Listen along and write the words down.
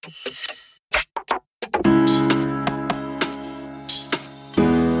Welcome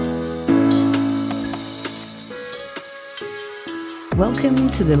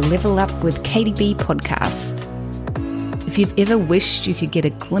to the Level Up with Katie B podcast. If you've ever wished you could get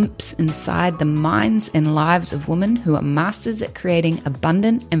a glimpse inside the minds and lives of women who are masters at creating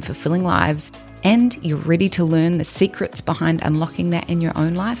abundant and fulfilling lives, and you're ready to learn the secrets behind unlocking that in your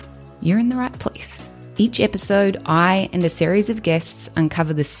own life, you're in the right place. Each episode, I and a series of guests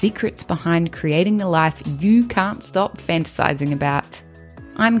uncover the secrets behind creating the life you can't stop fantasizing about.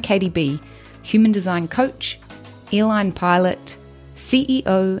 I'm Katie B, human design coach, airline pilot,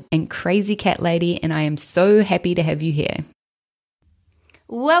 CEO, and crazy cat lady, and I am so happy to have you here.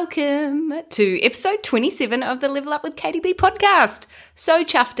 Welcome to episode 27 of the Level Up with Katie B podcast. So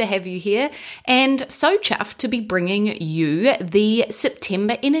chuffed to have you here, and so chuffed to be bringing you the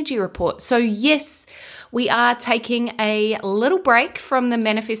September energy report. So yes, we are taking a little break from the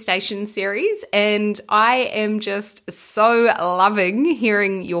manifestation series, and I am just so loving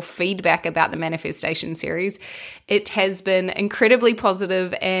hearing your feedback about the manifestation series. It has been incredibly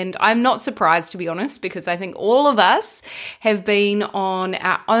positive, and I'm not surprised, to be honest, because I think all of us have been on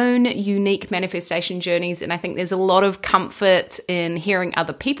our own unique manifestation journeys, and I think there's a lot of comfort in hearing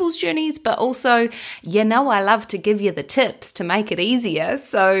other people's journeys, but also, I love to give you the tips to make it easier.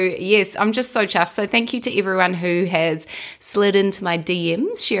 So yes, I'm just so chuffed. So thank you to everyone who has slid into my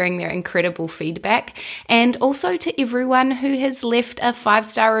DMs sharing their incredible feedback, and also to everyone who has left a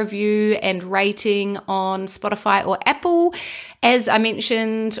 5-star review and rating on Spotify or Apple. As I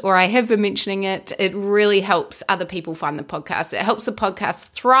mentioned, or I have been mentioning it, it really helps other people find the podcast. It helps the podcast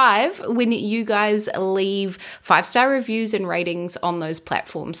thrive when you guys leave 5-star reviews and ratings on those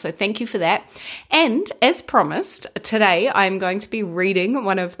platforms. So thank you for that. And as promised, today I'm going to be reading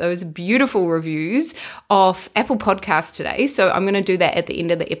one of those beautiful reviews of Apple Podcasts today. So I'm going to do that at the end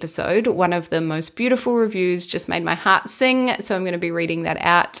of the episode. One of the most beautiful reviews just made my heart sing. So I'm going to be reading that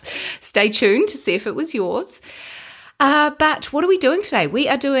out. Stay tuned to see if it was yours. But what are we doing today?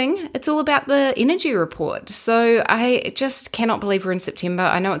 It's all about the energy report. So I just cannot believe we're in September.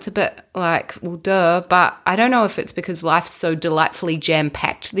 I know it's a bit like, well, duh, but I don't know if it's because life's so delightfully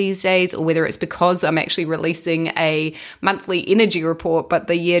jam-packed these days, or whether it's because I'm actually releasing a monthly energy report, but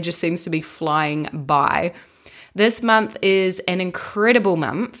the year just seems to be flying by. This month is an incredible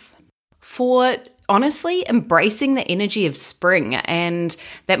month for honestly embracing the energy of spring. And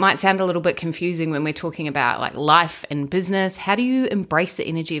that might sound a little bit confusing when we're talking about like life and business. How do you embrace the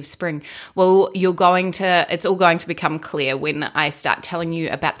energy of spring? Well, it's all going to become clear when I start telling you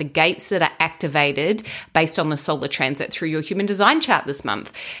about the gates that are activated based on the solar transit through your human design chart this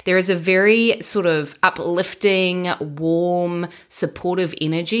month. There is a very sort of uplifting, warm, supportive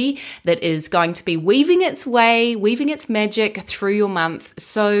energy that is going to be weaving its magic through your month.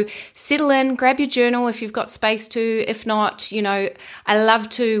 So settle in, grab your journal if you've got space to. If not, I love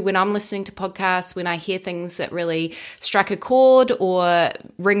to, when I'm listening to podcasts, when I hear things that really strike a chord or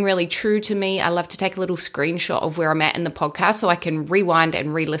ring really true to me, I love to take a little screenshot of where I'm at in the podcast so I can rewind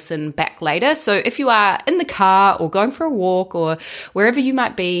and re-listen back later. So if you are in the car or going for a walk or wherever you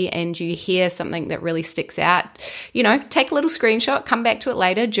might be and you hear something that really sticks out, take a little screenshot, come back to it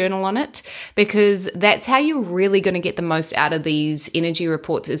later, journal on it, because that's how you're really going to get the most out of these energy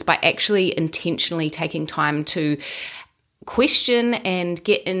reports, is by actually intentionally taking time to question and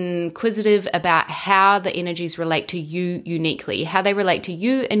get inquisitive about how the energies relate to you uniquely, how they relate to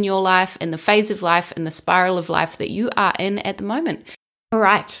you in your life, in the phase of life, in the spiral of life that you are in at the moment. All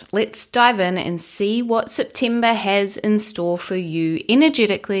right, let's dive in and see what September has in store for you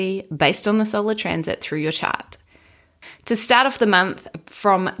energetically based on the solar transit through your chart. To start off the month,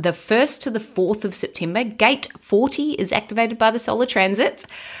 from the 1st to the 4th of September, Gate 40 is activated by the solar transit.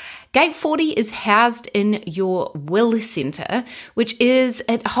 Gate 40 is housed in your will center,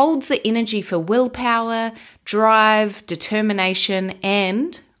 it holds the energy for willpower, drive, determination,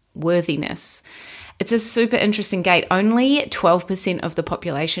 and worthiness. It's a super interesting gate. Only 12% of the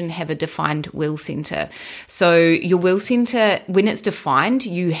population have a defined will center. So your will center, when it's defined,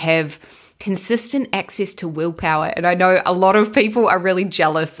 you have consistent access to willpower. And I know a lot of people are really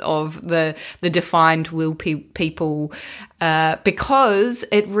jealous of the defined will people because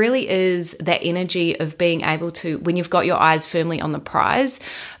it really is that energy of being able to, when you've got your eyes firmly on the prize,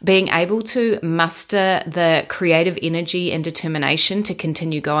 being able to muster the creative energy and determination to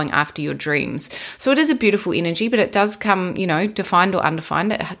continue going after your dreams. So it is a beautiful energy, but it does come, defined or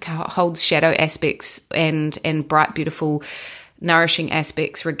undefined. It holds shadow aspects and bright, beautiful, nourishing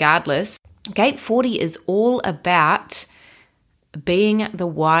aspects regardless. Gate 40 is all about being the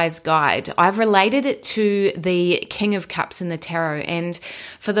wise guide. I've related it to the King of Cups in the tarot. And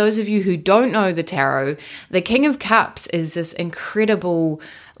for those of you who don't know the tarot, the King of Cups is this incredible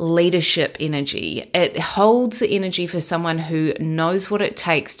leadership energy. It holds the energy for someone who knows what it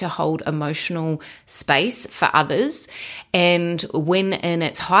takes to hold emotional space for others. And when in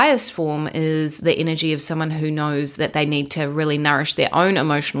its highest form is the energy of someone who knows that they need to really nourish their own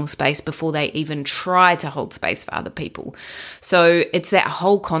emotional space before they even try to hold space for other people. So it's that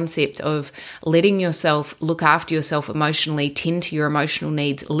whole concept of letting yourself look after yourself emotionally, tend to your emotional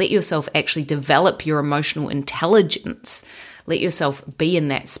needs, let yourself actually develop your emotional intelligence. Let yourself be in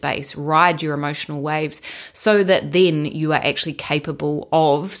that space, ride your emotional waves so that then you are actually capable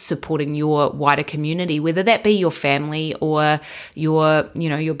of supporting your wider community, whether that be your family or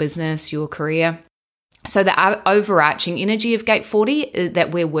your business, your career. So the overarching energy of Gate 40 that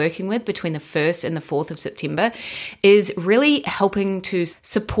we're working with between the 1st and the 4th of September is really helping to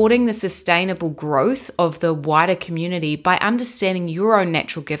supporting the sustainable growth of the wider community by understanding your own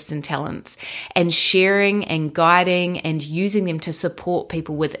natural gifts and talents and sharing and guiding and using them to support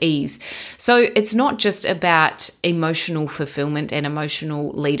people with ease. So it's not just about emotional fulfillment and emotional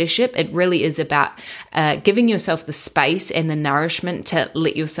leadership. It really is about giving yourself the space and the nourishment to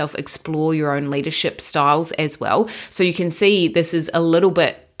let yourself explore your own leadership styles as well. So you can see this is a little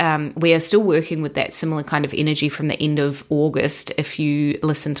bit, we are still working with that similar kind of energy from the end of August if you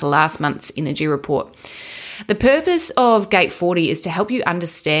listen to last month's energy report. The purpose of Gate 40 is to help you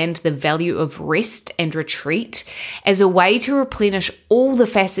understand the value of rest and retreat as a way to replenish all the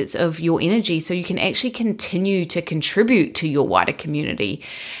facets of your energy so you can actually continue to contribute to your wider community.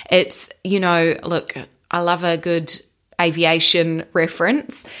 It's, look, I love a good aviation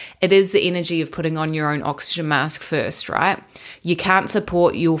reference. It is the energy of putting on your own oxygen mask first, right? You can't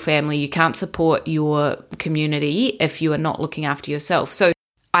support your family, you can't support your community if you are not looking after yourself. So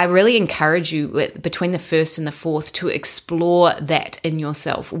I really encourage you between the 1st and the 4th to explore that in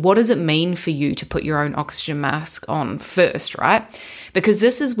yourself. What does it mean for you to put your own oxygen mask on first, right? Because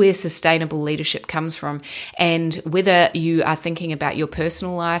this is where sustainable leadership comes from. And whether you are thinking about your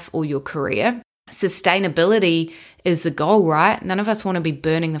personal life or your career, sustainability is the goal, right? None of us want to be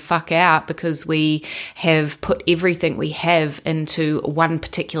burning the fuck out because we have put everything we have into one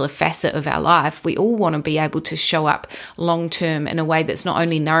particular facet of our life. We all want to be able to show up long term in a way that's not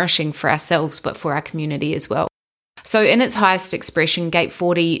only nourishing for ourselves, but for our community as well. So in its highest expression, Gate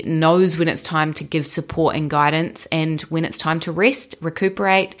 40 knows when it's time to give support and guidance and when it's time to rest,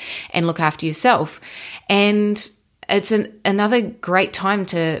 recuperate, and look after yourself. And it's another great time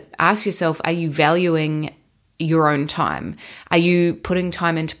to ask yourself, are you valuing your own time? Are you putting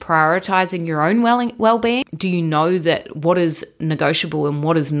time into prioritizing your own well-being? Do you know that what is negotiable and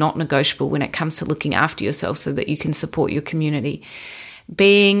what is not negotiable when it comes to looking after yourself so that you can support your community?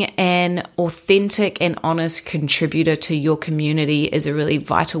 Being an authentic and honest contributor to your community is a really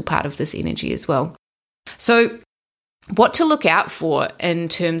vital part of this energy as well. So what to look out for in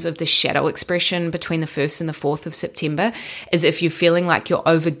terms of the shadow expression between the 1st and the 4th of September is if you're feeling like you're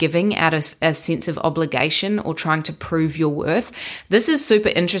overgiving out of a sense of obligation or trying to prove your worth. This is super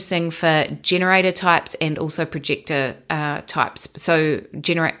interesting for generator types and also projector types. So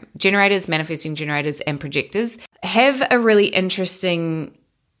generators, manifesting generators, and projectors have a really interesting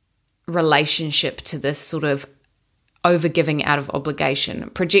relationship to this sort of overgiving out of obligation.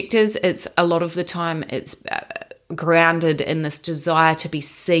 Projectors, it's a lot of the time it's grounded in this desire to be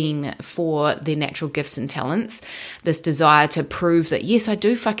seen for their natural gifts and talents, this desire to prove that, yes, I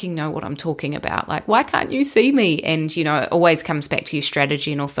do fucking know what I'm talking about. Like, why can't you see me? And, it always comes back to your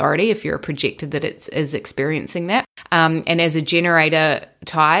strategy and authority if you're a projector that is experiencing that. And as a generator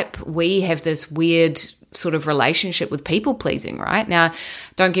type, we have this weird sort of relationship with people pleasing, right? Now,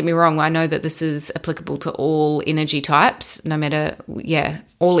 don't get me wrong. I know that this is applicable to all energy types, no matter,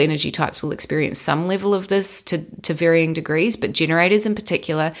 all energy types will experience some level of this to varying degrees, but generators in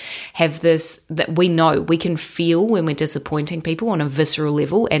particular have this, that we know, we can feel when we're disappointing people on a visceral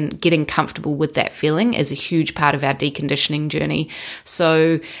level, and getting comfortable with that feeling is a huge part of our deconditioning journey.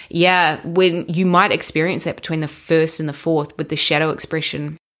 So when you might experience that between the 1st and the 4th with the shadow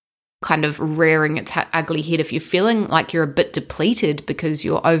expression kind of rearing its ugly head, if you're feeling like you're a bit depleted because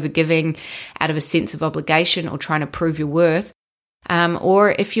you're overgiving out of a sense of obligation or trying to prove your worth,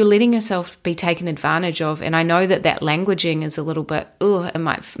 or if you're letting yourself be taken advantage of. And I know that languaging is a little bit, it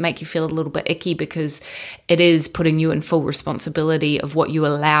might make you feel a little bit icky because it is putting you in full responsibility of what you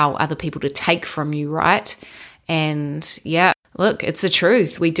allow other people to take from you, right? And look, it's the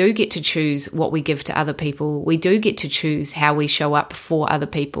truth. We do get to choose what we give to other people. We do get to choose how we show up for other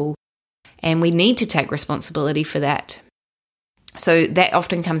people. And we need to take responsibility for that. So that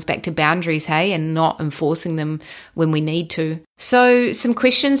often comes back to boundaries, hey, and not enforcing them when we need to. So some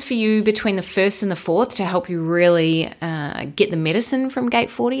questions for you between the 1st and the 4th to help you really get the medicine from gate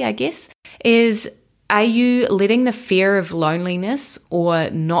 40, I guess, is, are you letting the fear of loneliness or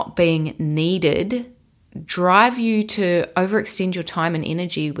not being needed drive you to overextend your time and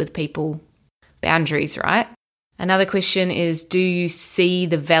energy with people? Boundaries, right? Another question is, do you see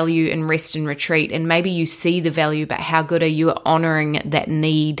the value in rest and retreat? And maybe you see the value, but how good are you at honoring that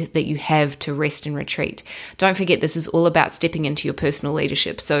need that you have to rest and retreat? Don't forget, this is all about stepping into your personal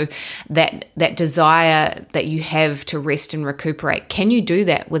leadership. So that desire that you have to rest and recuperate, can you do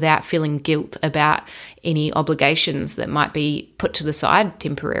that without feeling guilt about any obligations that might be put to the side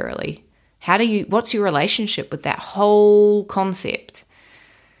temporarily? What's your relationship with that whole concept?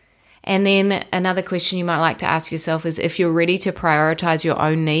 And then another question you might like to ask yourself is if you're ready to prioritize your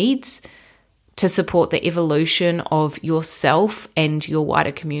own needs to support the evolution of yourself and your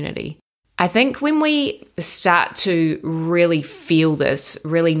wider community. I think when we start to really feel this,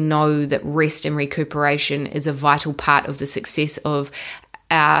 really know that rest and recuperation is a vital part of the success of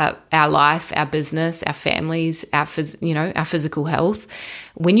our life, our business, our families, our physical health.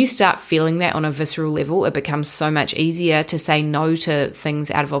 When you start feeling that on a visceral level, it becomes so much easier to say no to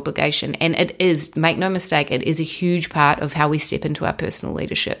things out of obligation. And it is, make no mistake, it is a huge part of how we step into our personal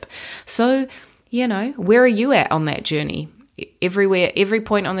leadership. So, where are you at on that journey? Every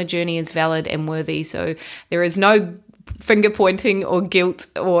point on the journey is valid and worthy. So there is no finger pointing or guilt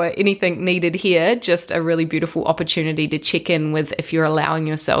or anything needed here, just a really beautiful opportunity to check in with if you're allowing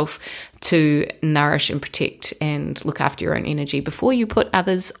yourself to nourish and protect and look after your own energy before you put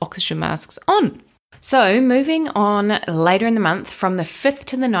others' oxygen masks on. So moving on later in the month, from the 5th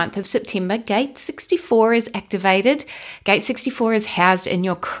to the 9th of September, Gate 64 is activated. Gate 64 is housed in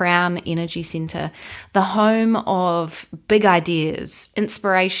your Crown Energy Center, the home of big ideas,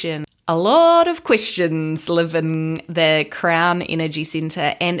 inspiration. A lot of questions live in the Crown Energy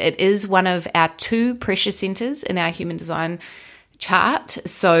Center, and it is one of our 2 pressure centers in our human design chart.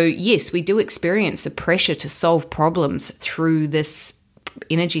 So yes, we do experience the pressure to solve problems through this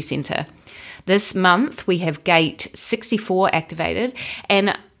energy center. This month we have Gate 64 activated,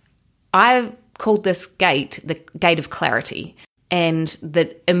 and I've called this gate the Gate of Clarity, and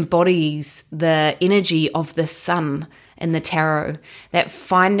that embodies the energy of the sun in the tarot, that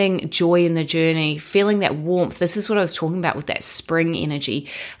finding joy in the journey, feeling that warmth. This is what I was talking about with that spring energy,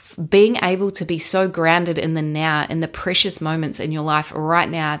 being able to be so grounded in the now, in the precious moments in your life right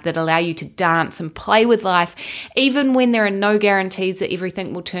now that allow you to dance and play with life, even when there are no guarantees that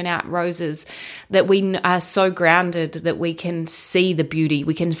everything will turn out roses, that we are so grounded that we can see the beauty,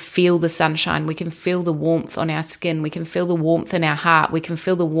 we can feel the sunshine, we can feel the warmth on our skin, we can feel the warmth in our heart, we can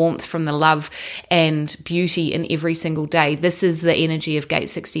feel the warmth from the love and beauty in every single day. This is the energy of Gate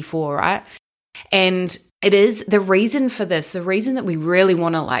 64, right? And it is the reason for this, the reason that we really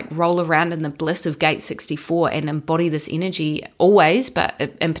want to roll around in the bliss of Gate 64 and embody this energy always,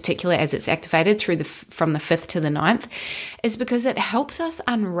 but in particular as it's activated from the 5th to the 9th, is because it helps us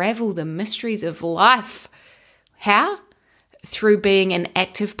unravel the mysteries of life. How? Through being an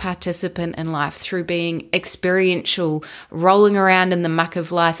active participant in life, through being experiential, rolling around in the muck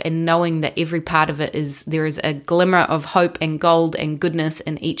of life and knowing that every part of it there is a glimmer of hope and gold and goodness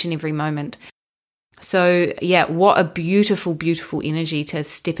in each and every moment. So yeah, what a beautiful, beautiful energy to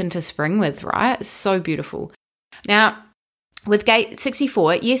step into spring with, right? So beautiful. Now, with Gate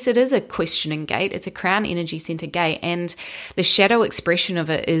 64, yes, it is a questioning gate. It's a Crown Energy Center gate, and the shadow expression of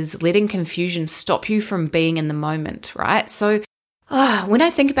it is letting confusion stop you from being in the moment, right? So when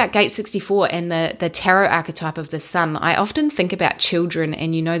I think about Gate 64 and the tarot archetype of the sun, I often think about children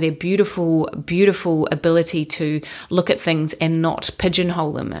and, their beautiful, beautiful ability to look at things and not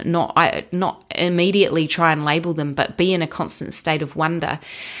pigeonhole them, not immediately try and label them, but be in a constant state of wonder.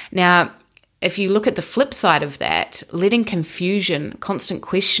 Now, if you look at the flip side of that, letting confusion, constant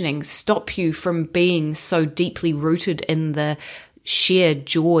questioning stop you from being so deeply rooted in the sheer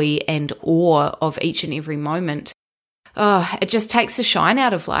joy and awe of each and every moment, it just takes the shine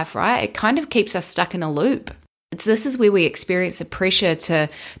out of life, right? It kind of keeps us stuck in a loop. This is where we experience the pressure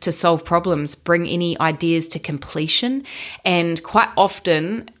to solve problems, bring any ideas to completion, and quite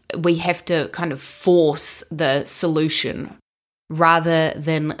often we have to kind of force the solution rather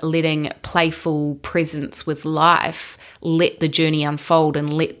than letting playful presence with life let the journey unfold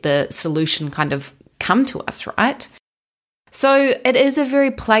and let the solution kind of come to us, right? So it is a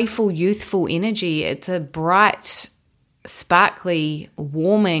very playful, youthful energy. It's a bright sparkly,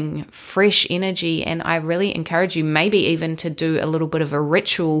 warming, fresh energy. And I really encourage you maybe even to do a little bit of a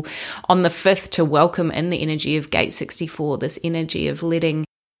ritual on the 5th to welcome in the energy of Gate 64, this energy of letting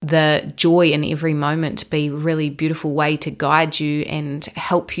the joy in every moment be a really beautiful way to guide you and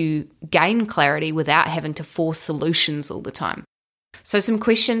help you gain clarity without having to force solutions all the time. So some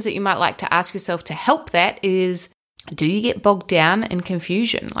questions that you might like to ask yourself to help that is, do you get bogged down in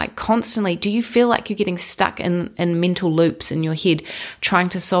confusion? Like constantly, do you feel like you're getting stuck in mental loops in your head, trying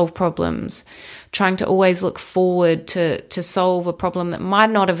to solve problems, trying to always look forward to solve a problem that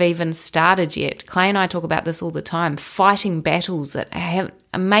might not have even started yet? Clay and I talk about this all the time, fighting battles that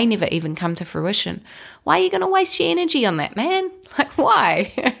may never even come to fruition. Why are you going to waste your energy on that, man? Like,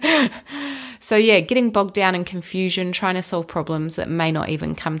 why? So yeah, getting bogged down in confusion, trying to solve problems that may not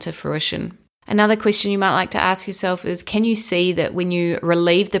even come to fruition. Another question you might like to ask yourself is, can you see that when you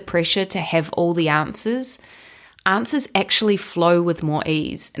relieve the pressure to have all the answers actually flow with more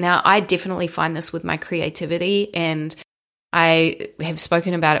ease? Now, I definitely find this with my creativity, and I have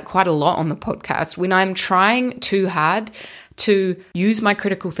spoken about it quite a lot on the podcast. When I'm trying too hard to use my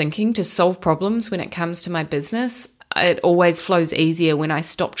critical thinking to solve problems when it comes to my business, it always flows easier when I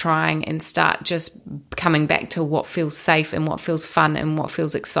stop trying and start just coming back to what feels safe and what feels fun and what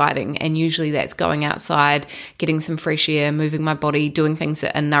feels exciting. And usually that's going outside, getting some fresh air, moving my body, doing things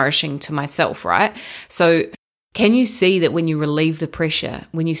that are nourishing to myself, right? So can you see that when you relieve the pressure,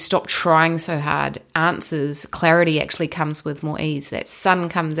 when you stop trying so hard, clarity actually comes with more ease? That sun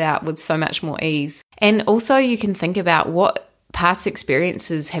comes out with so much more ease. And also you can think about what past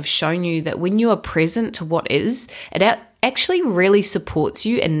experiences have shown you that when you are present to what is, it actually really supports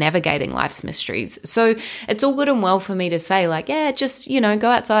you in navigating life's mysteries. So it's all good and well for me to say like, yeah, just, go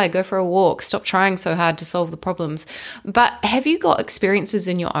outside, go for a walk, stop trying so hard to solve the problems. But have you got experiences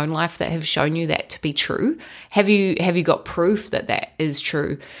in your own life that have shown you that to be true? Have you got proof that that is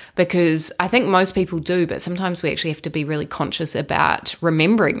true? Because I think most people do, but sometimes we actually have to be really conscious about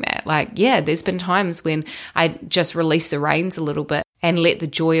remembering that. Like, yeah, there's been times when I just released the reins a little bit and let the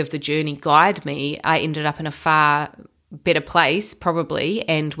joy of the journey guide me. I ended up in a far better place probably,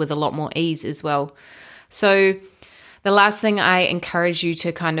 and with a lot more ease as well. So the last thing I encourage you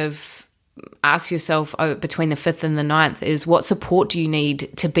to kind of ask yourself between the 5th and the 9th is, what support do you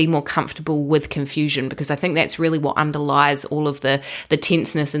need to be more comfortable with confusion? Because I think that's really what underlies all of the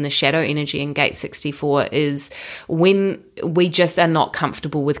tenseness and the shadow energy in Gate 64 is when we just are not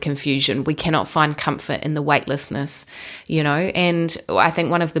comfortable with confusion. We cannot find comfort in the weightlessness, and I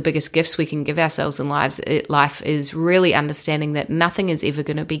think one of the biggest gifts we can give ourselves in life is really understanding that nothing is ever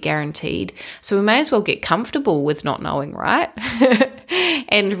going to be guaranteed. So we may as well get comfortable with not knowing, right?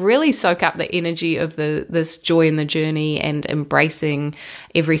 And really soak up the energy of this joy in the journey and embracing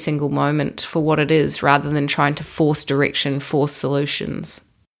every single moment for what it is, rather than trying to force direction, force solutions.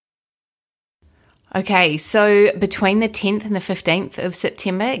 Okay, so between the 10th and the 15th of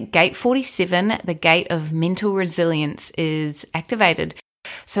September, Gate 47, the gate of mental resilience, is activated.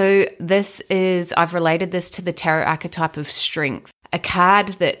 So I've related this to the tarot archetype of strength, a card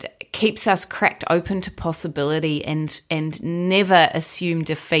that keeps us cracked open to possibility and never assume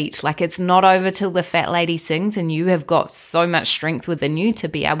defeat. Like, it's not over till the fat lady sings, and you have got so much strength within you to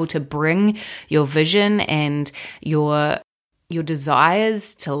be able to bring your vision and your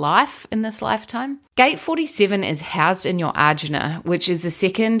desires to life in this lifetime. Gate 47 is housed in your Ajna, which is the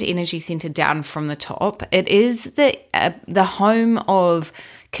second energy center down from the top. It is the home of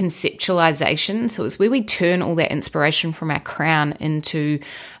conceptualization. So it's where we turn all that inspiration from our crown into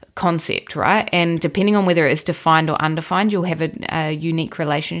concept, right? And depending on whether it's defined or undefined, you'll have a unique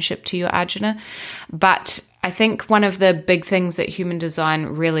relationship to your Ajna. But I think one of the big things that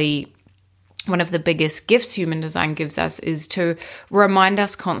one of the biggest gifts human design gives us is to remind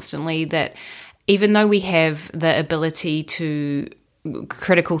us constantly that even though we have the ability to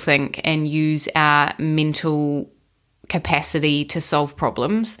critical think and use our mental capacity to solve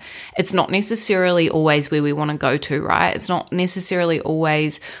problems, it's not necessarily always where we want to go to, right? It's not necessarily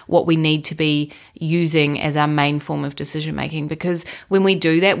always what we need to be using as our main form of decision making, because when we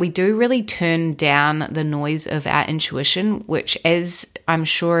do that, we do really turn down the noise of our intuition, which, as I'm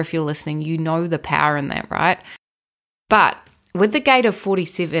sure if you're listening, the power in that, right? But with the gate of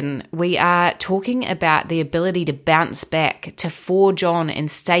 47, we are talking about the ability to bounce back, to forge on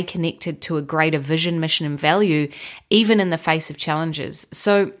and stay connected to a greater vision, mission, and value, even in the face of challenges.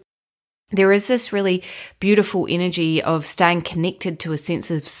 So there is this really beautiful energy of staying connected to a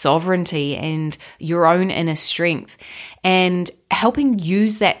sense of sovereignty and your own inner strength. And helping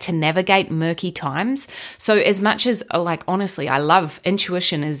use that to navigate murky times. So as much as, like, honestly, I love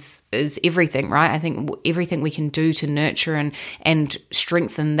intuition is everything, right? I think everything we can do to nurture and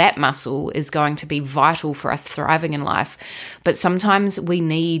strengthen that muscle is going to be vital for us thriving in life. But sometimes we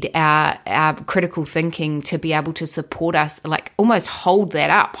need our critical thinking to be able to support us, like almost hold that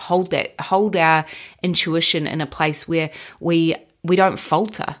up, hold our intuition in a place where we don't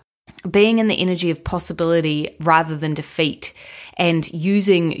falter. Being in the energy of possibility rather than defeat, and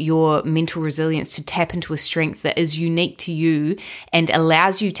using your mental resilience to tap into a strength that is unique to you and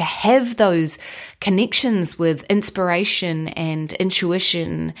allows you to have those connections with inspiration and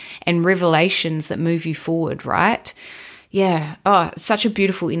intuition and revelations that move you forward, right? Yeah. Oh, such a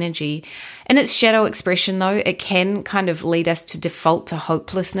beautiful energy. In its shadow expression, though, it can kind of lead us to default to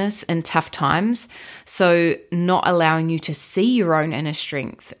hopelessness in tough times. So not allowing you to see your own inner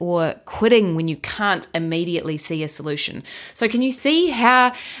strength, or quitting when you can't immediately see a solution. So can you see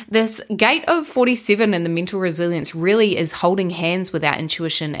how this gate of 47 and the mental resilience really is holding hands with our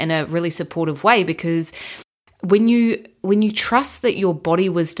intuition in a really supportive way? Because when you trust that your body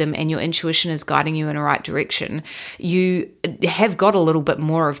wisdom and your intuition is guiding you in a right direction, you have got a little bit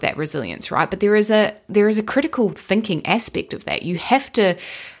more of that resilience, right? But there is a critical thinking aspect of that. You have to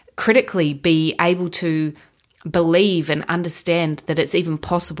critically be able to believe and understand that it's even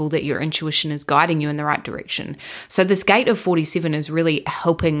possible that your intuition is guiding you in the right direction. So this gate of 47 is really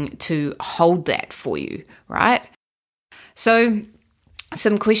helping to hold that for you, right? So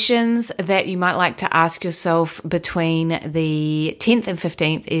some questions that you might like to ask yourself between the 10th and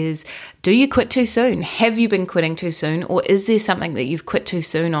 15th is, do you quit too soon? Have you been quitting too soon? Or is there something that you've quit too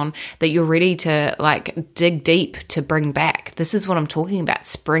soon on that you're ready to like dig deep to bring back? This is what I'm talking about,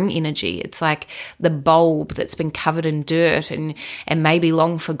 spring energy. It's like the bulb that's been covered in dirt and maybe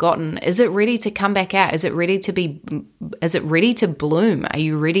long forgotten. Is it ready to come back out? Is it ready to bloom? Are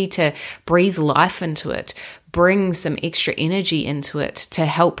you ready to breathe life into it? Bring some extra energy into it to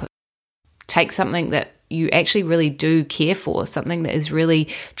help take something that you actually really do care for, something that is really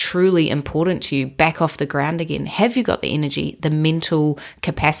truly important to you, back off the ground again. Have you got the energy, the mental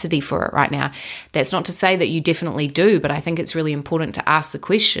capacity for it right now? That's not to say that you definitely do, but I think it's really important to ask the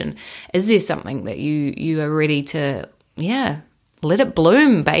question, is there something that you are ready to, let it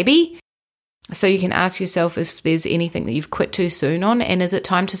bloom, baby? So you can ask yourself if there's anything that you've quit too soon on, and is it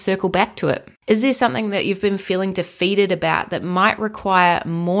time to circle back to it? Is there something that you've been feeling defeated about that might require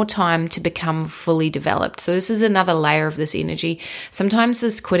more time to become fully developed? So this is another layer of this energy. Sometimes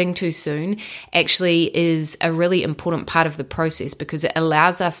this quitting too soon actually is a really important part of the process, because it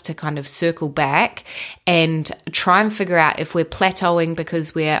allows us to kind of circle back and try and figure out if we're plateauing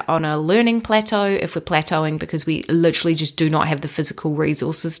because we're on a learning plateau, if we're plateauing because we literally just do not have the physical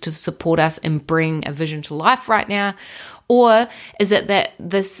resources to support us and bring a vision to life right now. Or is it that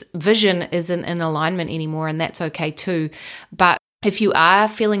this vision isn't in alignment anymore, and that's okay too. But if you are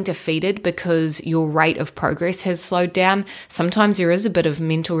feeling defeated because your rate of progress has slowed down, sometimes there is a bit of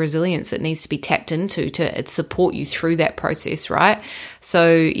mental resilience that needs to be tapped into to support you through that process, right?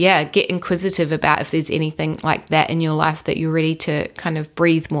 So get inquisitive about if there's anything like that in your life that you're ready to kind of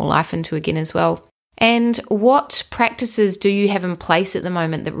breathe more life into again as well. And what practices do you have in place at the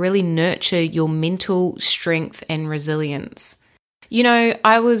moment that really nurture your mental strength and resilience?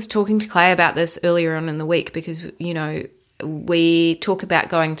 I was talking to Clay about this earlier on in the week because, we talk about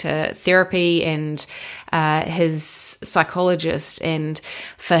going to therapy and his psychologist, and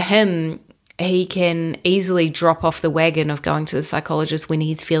for him, he can easily drop off the wagon of going to the psychologist when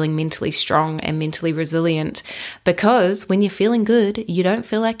he's feeling mentally strong and mentally resilient, because when you're feeling good, you don't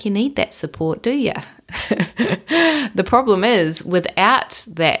feel like you need that support, do you? The problem is, without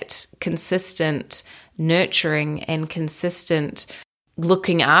that consistent nurturing and consistent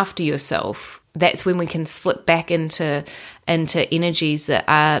looking after yourself, that's when we can slip back into energies that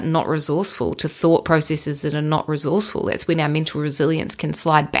are not resourceful, to thought processes that are not resourceful. That's when our mental resilience can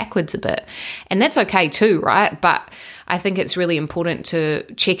slide backwards a bit. And that's okay too, right? But I think it's really important to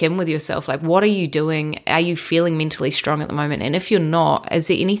check in with yourself. Like, what are you doing? Are you feeling mentally strong at the moment? And if you're not, is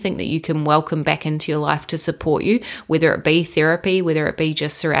there anything that you can welcome back into your life to support you, whether it be therapy, whether it be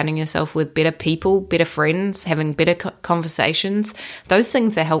just surrounding yourself with better people, better friends, having better conversations? Those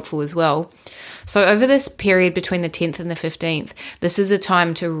things are helpful as well. So over this period between the 10th and the 15th, this is a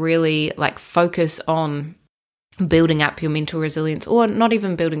time to really focus on building up your mental resilience, or not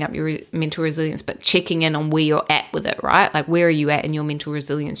even building up your mental resilience, but checking in on where you're at with it, right? Like, where are you at in your mental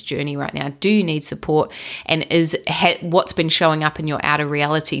resilience journey right now? Do you need support? And what's been showing up in your outer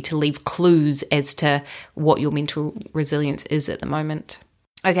reality to leave clues as to what your mental resilience is at the moment?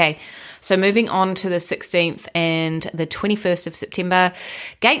 Okay, so moving on to the 16th and the 21st of September,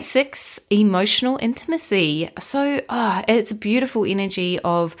 gate 6, emotional intimacy. So it's a beautiful energy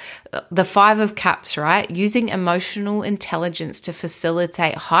of the 5 of Cups, right? Using emotional intelligence to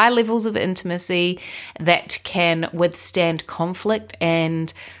facilitate high levels of intimacy that can withstand conflict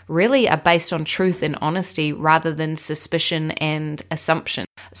and really are based on truth and honesty rather than suspicion and assumption.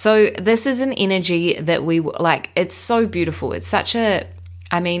 So this is an energy that we like. It's so beautiful. It's such a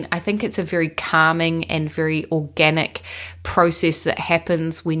I think it's a very calming and very organic process that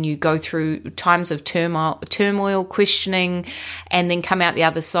happens when you go through times of turmoil, questioning, and then come out the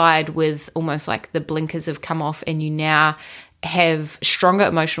other side with almost like the blinkers have come off and you now have stronger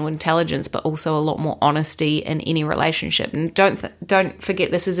emotional intelligence, but also a lot more honesty in any relationship. And don't forget,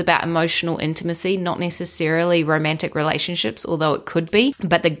 this is about emotional intimacy, not necessarily romantic relationships, although it could be.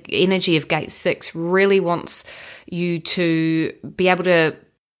 But the energy of gate 6 really wants you to be able to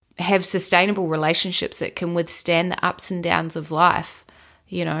have sustainable relationships that can withstand the ups and downs of life.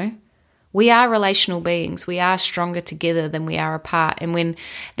 You know, we are relational beings. We are stronger together than we are apart. And when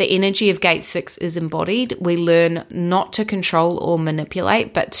the energy of gate 6 is embodied, we learn not to control or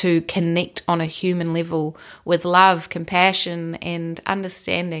manipulate, but to connect on a human level with love, compassion, and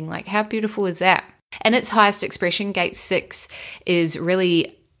understanding. Like, how beautiful is that? And its highest expression, gate 6, is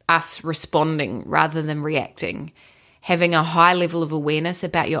really us responding rather than reacting, having a high level of awareness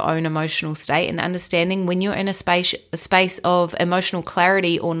about your own emotional state and understanding when you're in a space of emotional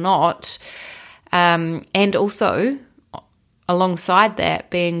clarity or not, and also alongside that,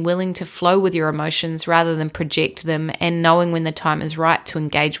 being willing to flow with your emotions rather than project them, and knowing when the time is right to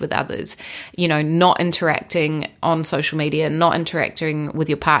engage with others. You know, not interacting on social media, not interacting with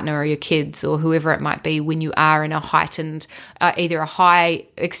your partner or your kids or whoever it might be when you are in a heightened, either a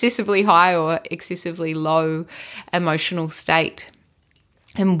excessively high or excessively low emotional state.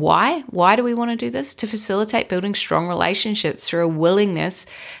 And why? Why do we want to do this? To facilitate building strong relationships through a willingness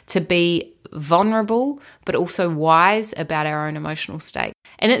to be vulnerable, but also wise about our own emotional state.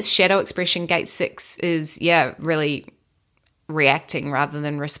 And its shadow expression, gate 6, is, really reacting rather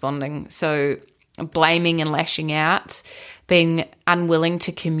than responding. So blaming and lashing out, being unwilling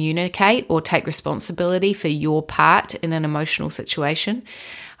to communicate or take responsibility for your part in an emotional situation.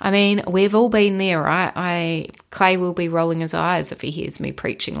 I mean, we've all been there, right? Clay will be rolling his eyes if he hears me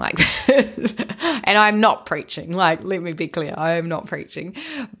preaching like this. And I'm not preaching, like, let me be clear, I am not preaching.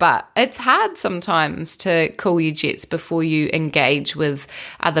 But it's hard sometimes to cool your jets before you engage with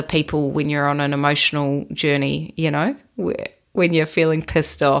other people when you're on an emotional journey, you know, when you're feeling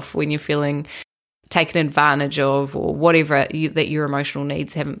pissed off, when you're feeling taken advantage of, or whatever, that your emotional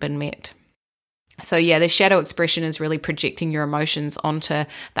needs haven't been met. So the shadow expression is really projecting your emotions onto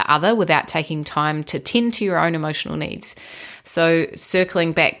the other without taking time to tend to your own emotional needs. So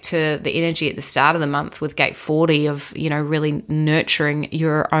circling back to the energy at the start of the month with gate 40 of, really nurturing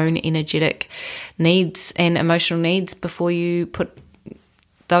your own energetic needs and emotional needs before you put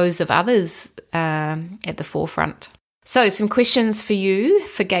those of others at the forefront. So some questions for you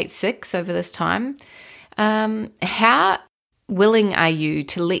for gate 6 over this time. How willing are you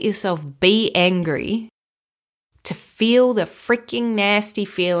to let yourself be angry, to feel the freaking nasty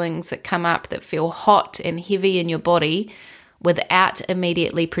feelings that come up that feel hot and heavy in your body without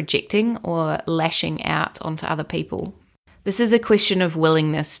immediately projecting or lashing out onto other people? This is a question of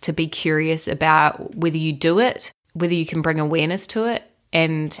willingness to be curious about whether you do it, whether you can bring awareness to it,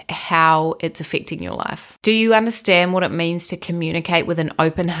 and how it's affecting your life. Do you understand what it means to communicate with an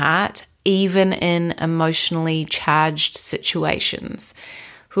open heart, even in emotionally charged situations?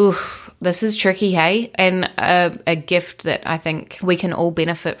 This is tricky, hey? And a gift that I think we can all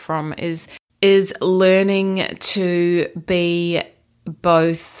benefit from is learning to be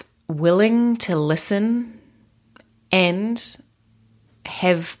both willing to listen and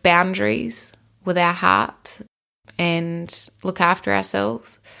have boundaries with our heart and look after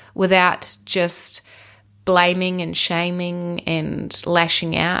ourselves without just blaming and shaming and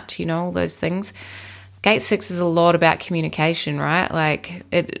lashing out, all those things. Gate 6 is a lot about communication, right? Like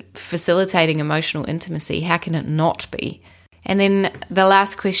facilitating emotional intimacy. How can it not be? And then the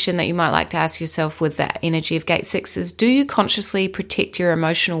last question that you might like to ask yourself with that energy of gate 6 is, do you consciously protect your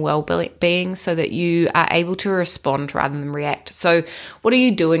emotional well-being so that you are able to respond rather than react? So what are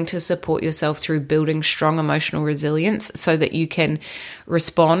you doing to support yourself through building strong emotional resilience so that you can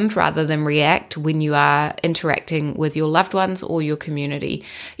respond rather than react when you are interacting with your loved ones or your community?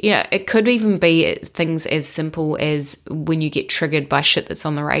 It could even be things as simple as when you get triggered by shit that's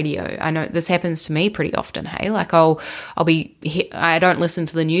on the radio. I know this happens to me pretty often, hey? Like I don't listen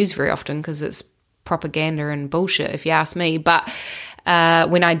to the news very often because it's propaganda and bullshit, if you ask me. But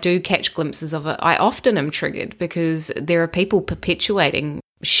when I do catch glimpses of it, I often am triggered because there are people perpetuating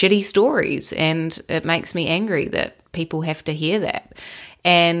shitty stories, and it makes me angry that people have to hear that.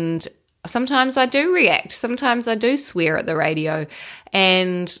 And sometimes I do react. Sometimes I do swear at the radio,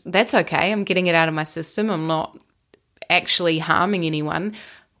 and that's okay. I'm getting it out of my system. I'm not actually harming anyone.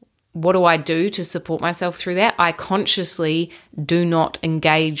 What do I do to support myself through that? I consciously do not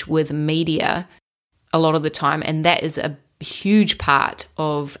engage with media a lot of the time, and that is a huge part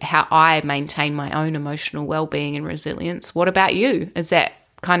of how I maintain my own emotional well-being and resilience. What about you? Is that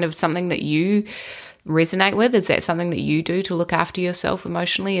kind of something that you resonate with? Is that something that you do to look after yourself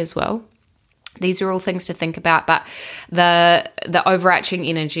emotionally as well? These are all things to think about, but the overarching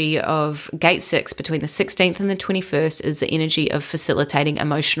energy of Gate 6 between the 16th and the 21st is the energy of facilitating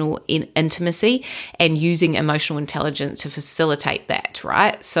emotional intimacy and using emotional intelligence to facilitate that,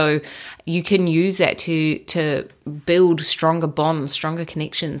 right? So you can use that to build stronger bonds, stronger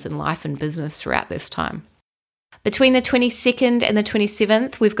connections in life and business throughout this time. Between the 22nd and the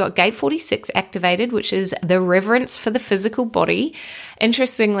 27th, we've got Gate 46 activated, which is the reverence for the physical body.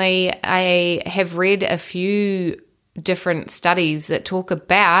 Interestingly, I have read a few different studies that talk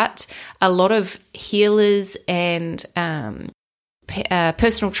about a lot of healers and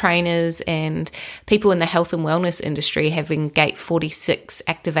personal trainers and people in the health and wellness industry having Gate 46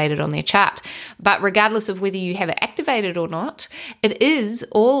 activated on their chart. But regardless of whether you have it activated or not, it is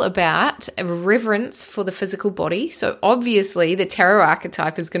all about a reverence for the physical body. So obviously the tarot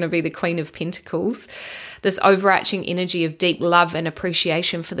archetype is going to be the Queen of Pentacles, this overarching energy of deep love and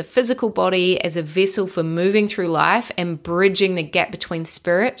appreciation for the physical body as a vessel for moving through life and bridging the gap between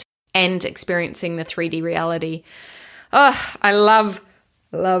spirit and experiencing the 3D reality. Oh, I love,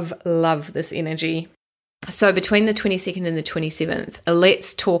 love, love this energy. So between the 22nd and the 27th,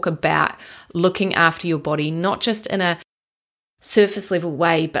 let's talk about looking after your body, not just in a surface level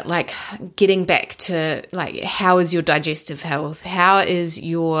way, but like getting back to like, how is your digestive health? How is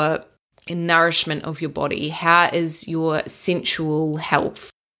your nourishment of your body? How is your sensual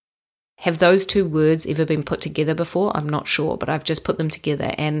health? Have those two words ever been put together before? I'm not sure, but I've just put them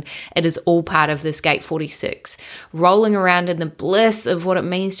together, and it is all part of this Gate 46. Rolling around in the bliss of what it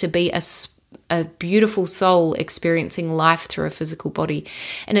means to be a beautiful soul experiencing life through a physical body.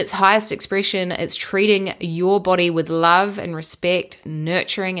 In its highest expression, it's treating your body with love and respect,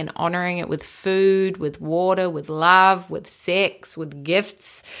 nurturing and honoring it with food, with water, with love, with sex, with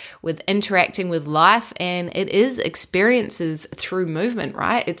gifts, with interacting with life. And it is experiences through movement,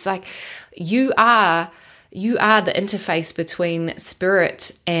 right? It's like you are the interface between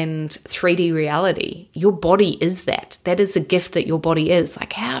spirit and 3D reality. Your body is that. That is a gift that your body is.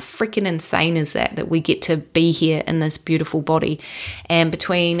 Like, how freaking insane is that we get to be here in this beautiful body? And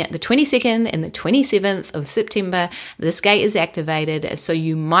between the 22nd and the 27th of September, this gate is activated. So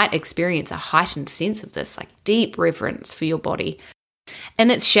you might experience a heightened sense of this, like deep reverence for your body.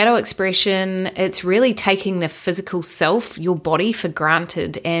 In its shadow expression, it's really taking the physical self, your body, for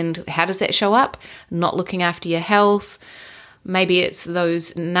granted. And how does that show up? Not looking after your health. Maybe it's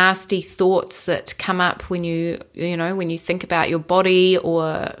those nasty thoughts that come up when you think about your body,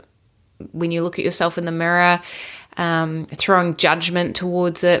 or when you look at yourself in the mirror, throwing judgment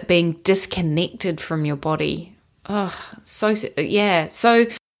towards it, being disconnected from your body. Oh, so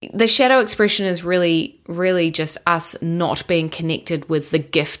the shadow expression is really, really just us not being connected with the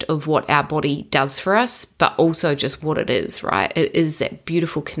gift of what our body does for us, but also just what it is, right? It is that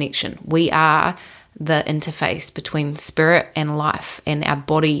beautiful connection. We are the interface between spirit and life, and our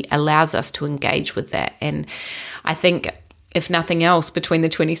body allows us to engage with that. And I think, if nothing else, between the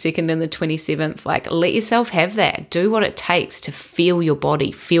 22nd and the 27th, like, let yourself have that. Do what it takes to feel your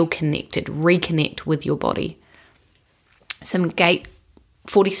body, feel connected, reconnect with your body. Some Gate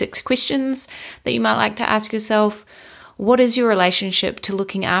 46 questions that you might like to ask yourself. What is your relationship to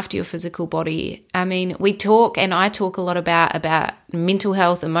looking after your physical body? I mean, I talk a lot about mental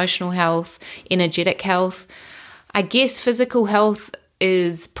health, emotional health, energetic health. I guess physical health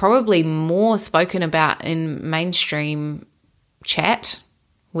is probably more spoken about in mainstream chat.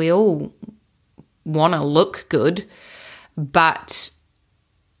 We all want to look good, but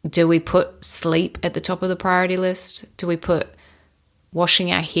do we put sleep at the top of the priority list? Do we put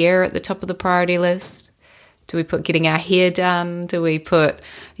washing our hair at the top of the priority list? Do we put getting our hair done? Do we put,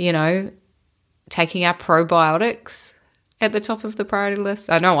 taking our probiotics at the top of the priority list?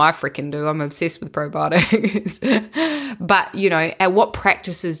 I know I freaking do. I'm obsessed with probiotics. But, at what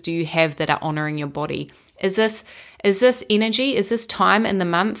practices do you have that are honoring your body? Is this energy, is this time in the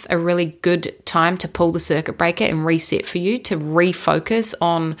month a really good time to pull the circuit breaker and reset for you, to refocus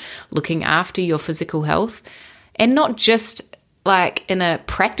on looking after your physical health? And not just like in a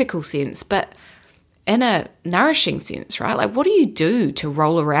practical sense, but in a nourishing sense, right? Like, what do you do to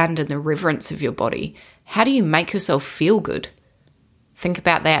roll around in the reverence of your body? How do you make yourself feel good? Think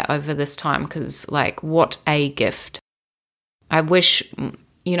about that over this time, because like, what a gift. I wish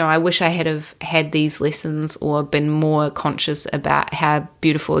I had these lessons or been more conscious about how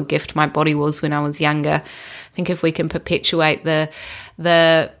beautiful a gift my body was when I was younger. I think if we can perpetuate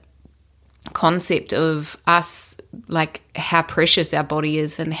the concept of us, like how precious our body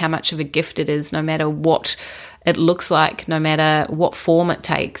is and how much of a gift it is, no matter what it looks like, no matter what form it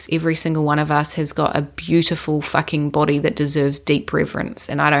takes, every single one of us has got a beautiful fucking body that deserves deep reverence.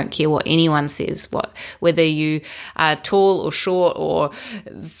 And I don't care what anyone says, whether you are tall or short or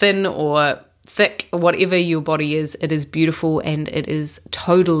thin or thick, whatever your body is, it is beautiful and it is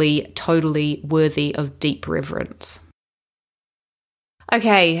totally, totally worthy of deep reverence.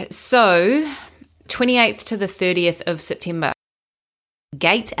 Okay, so 28th to the 30th of September.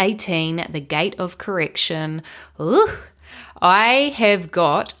 Gate 18, the gate of correction. Ooh, I have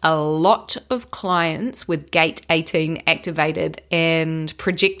got a lot of clients with gate 18 activated and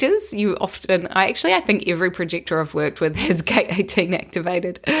projectors. I think every projector I've worked with has gate 18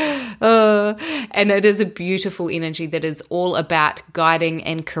 activated. And it is a beautiful energy that is all about guiding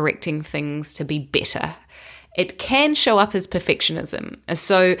and correcting things to be better. It can show up as perfectionism.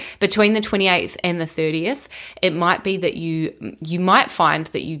 So between the 28th and the 30th, it might be that you might find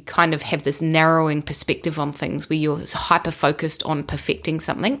that you kind of have this narrowing perspective on things where you're hyper-focused on perfecting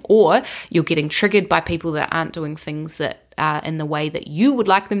something, or you're getting triggered by people that aren't doing things that are in the way that you would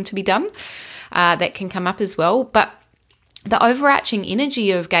like them to be done. That can come up as well. But the overarching energy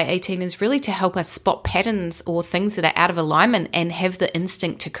of Gate 18 is really to help us spot patterns or things that are out of alignment and have the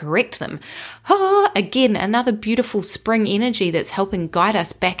instinct to correct them. Again, another beautiful spring energy that's helping guide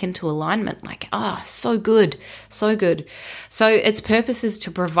us back into alignment. So good, so good. So its purpose is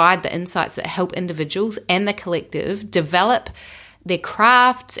to provide the insights that help individuals and the collective develop their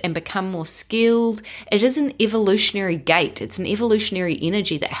crafts and become more skilled. It is an evolutionary gate. It's an evolutionary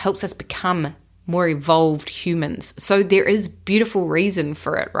energy that helps us become more evolved humans. So there is beautiful reason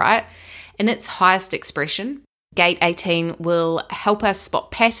for it, right? In its highest expression, Gate 18 will help us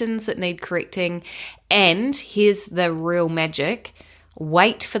spot patterns that need correcting. And here's the real magic: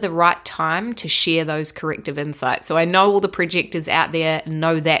 wait for the right time to share those corrective insights. So I know all the projectors out there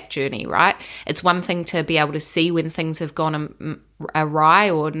know that journey, right? It's one thing to be able to see when things have gone awry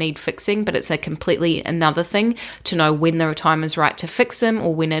or need fixing, but it's a completely another thing to know when the time is right to fix them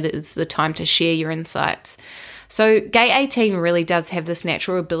or when it is the time to share your insights. So Gate 18 really does have this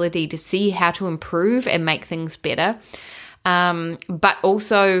natural ability to see how to improve and make things better. But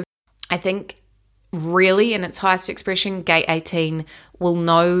also, I think really in its highest expression, Gate 18 will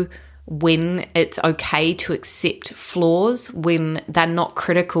know when it's okay to accept flaws when they're not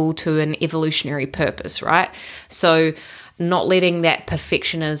critical to an evolutionary purpose, right? So not letting that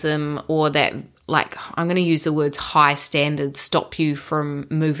perfectionism or that, like, I'm going to use the words high standards, stop you from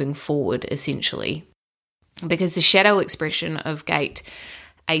moving forward, essentially. Because the shadow expression of Gate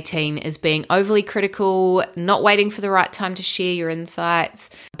 18 is being overly critical, not waiting for the right time to share your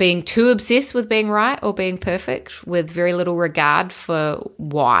insights, being too obsessed with being right or being perfect with very little regard for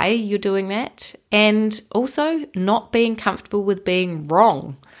why you're doing that, and also not being comfortable with being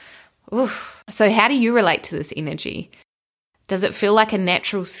wrong. Oof. So how do you relate to this energy? Does it feel like a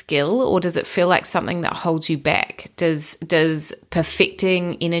natural skill, or does it feel like something that holds you back? Does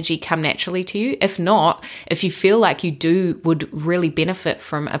perfecting energy come naturally to you? If not, if you feel like you would really benefit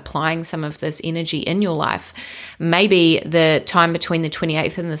from applying some of this energy in your life, maybe the time between the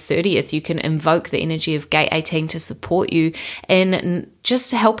 28th and the 30th, you can invoke the energy of Gate 18 to support you in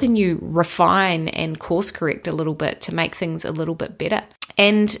just helping you refine and course correct a little bit to make things a little bit better.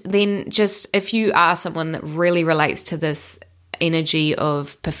 And then just if you are someone that really relates to this energy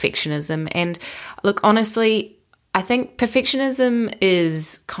of perfectionism, and look, honestly, I think perfectionism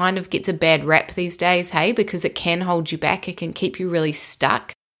gets a bad rap these days, hey, because it can hold you back, it can keep you really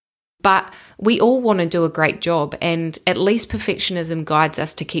stuck. But we all want to do a great job, and at least perfectionism guides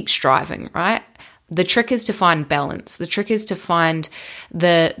us to keep striving, right? The trick is to find balance. The trick is to find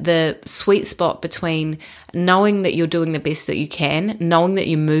the sweet spot between knowing that you're doing the best that you can, knowing that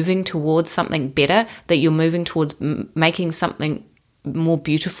you're moving towards something better, that you're moving towards making something more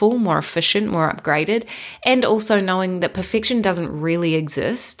beautiful, more efficient, more upgraded, and also knowing that perfection doesn't really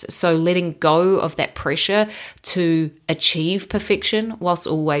exist. So letting go of that pressure to achieve perfection whilst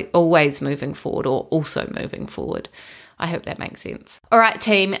always moving forward, or also moving forward. I hope that makes sense. All right,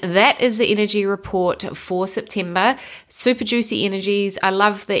 team, that is the energy report for September. Super juicy energies. I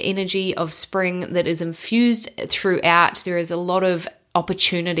love the energy of spring that is infused throughout. There is a lot of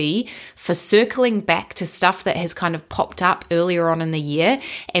opportunity for circling back to stuff that has kind of popped up earlier on in the year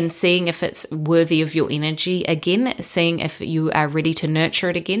and seeing if it's worthy of your energy again, seeing if you are ready to nurture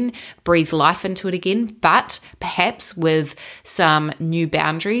it again, breathe life into it again, but perhaps with some new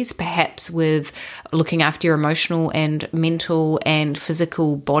boundaries, perhaps with looking after your emotional and mental and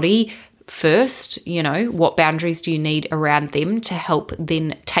physical body first. What boundaries do you need around them to help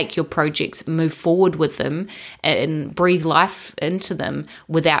then take your projects, move forward with them and breathe life into them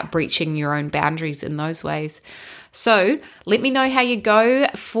without breaching your own boundaries in those ways. So let me know how you go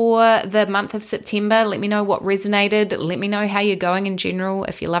for the month of September. Let me know what resonated. Let me know how you're going in general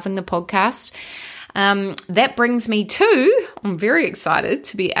if you're loving the podcast. That brings me to, I'm very excited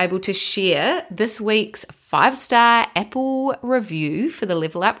to be able to share this week's 5-star Apple review for the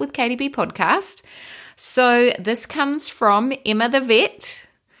Level Up with KDB podcast. So this comes from Emma the Vet.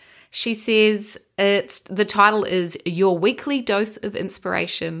 She says the title is Your Weekly Dose of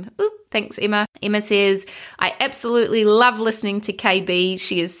Inspiration. Ooh, thanks, Emma. Emma says, I absolutely love listening to KB.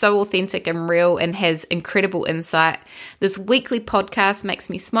 She is so authentic and real and has incredible insight. This weekly podcast makes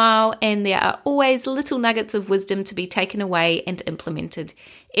me smile, and there are always little nuggets of wisdom to be taken away and implemented.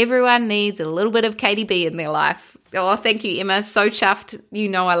 Everyone needs a little bit of KDB in their life. Oh, thank you, Emma. So chuffed.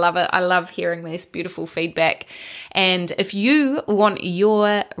 I love it. I love hearing this beautiful feedback. And if you want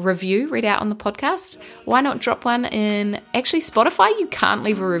your review read out on the podcast, why not drop one in? Actually, Spotify, you can't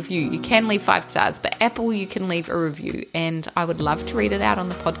leave a review. You can leave 5 stars, but Apple, you can leave a review. And I would love to read it out on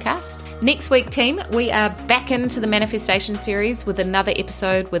the podcast. Next week, team, we are back into the manifestation series with another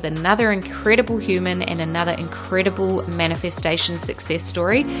episode with another incredible human and another incredible manifestation success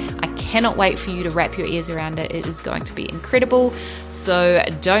story. I cannot wait for you to wrap your ears around it. It is going to be incredible. So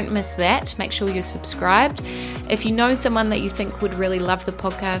don't miss that. Make sure you're subscribed. If you know someone that you think would really love the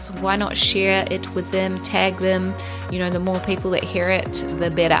podcast, why not share it with them, tag them. The more people that hear it, the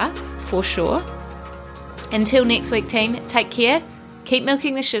better, for sure. Until next week, team, take care. Keep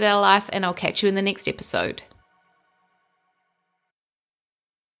milking the shit out of life, and I'll catch you in the next episode.